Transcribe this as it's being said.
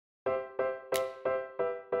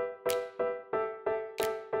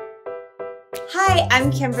Hi,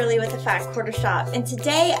 I'm Kimberly with the Fat Quarter Shop, and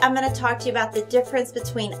today I'm going to talk to you about the difference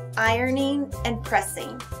between ironing and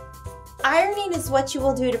pressing. Ironing is what you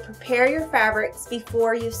will do to prepare your fabrics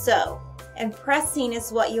before you sew, and pressing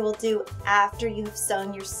is what you will do after you have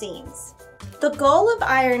sewn your seams. The goal of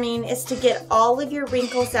ironing is to get all of your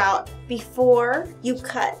wrinkles out before you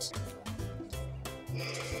cut.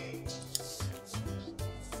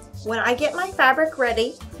 When I get my fabric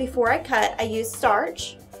ready before I cut, I use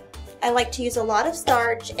starch. I like to use a lot of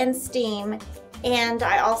starch and steam, and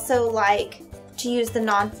I also like to use the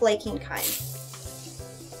non-flaking kind.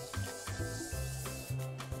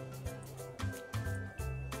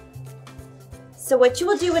 So what you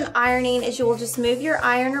will do in ironing is you will just move your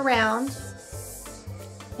iron around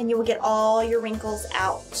and you will get all your wrinkles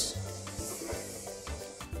out.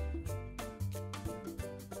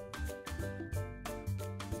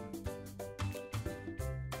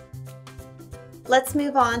 Let's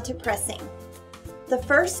move on to pressing. The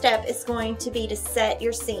first step is going to be to set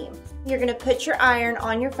your seam. You're going to put your iron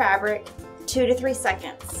on your fabric 2 to 3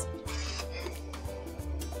 seconds.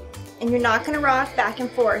 And you're not going to rock back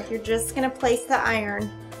and forth. You're just going to place the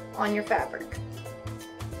iron on your fabric.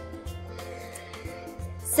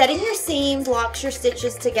 Setting your seam locks your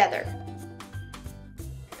stitches together.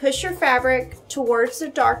 Push your fabric towards the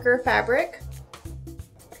darker fabric.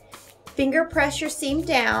 Finger press your seam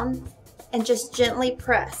down and just gently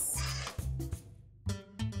press.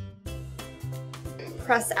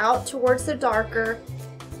 Press out towards the darker.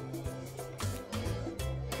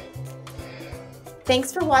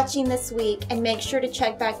 Thanks for watching this week, and make sure to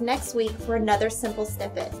check back next week for another Simple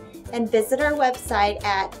Snippet. And visit our website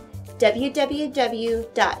at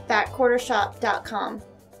www.fatquartershop.com.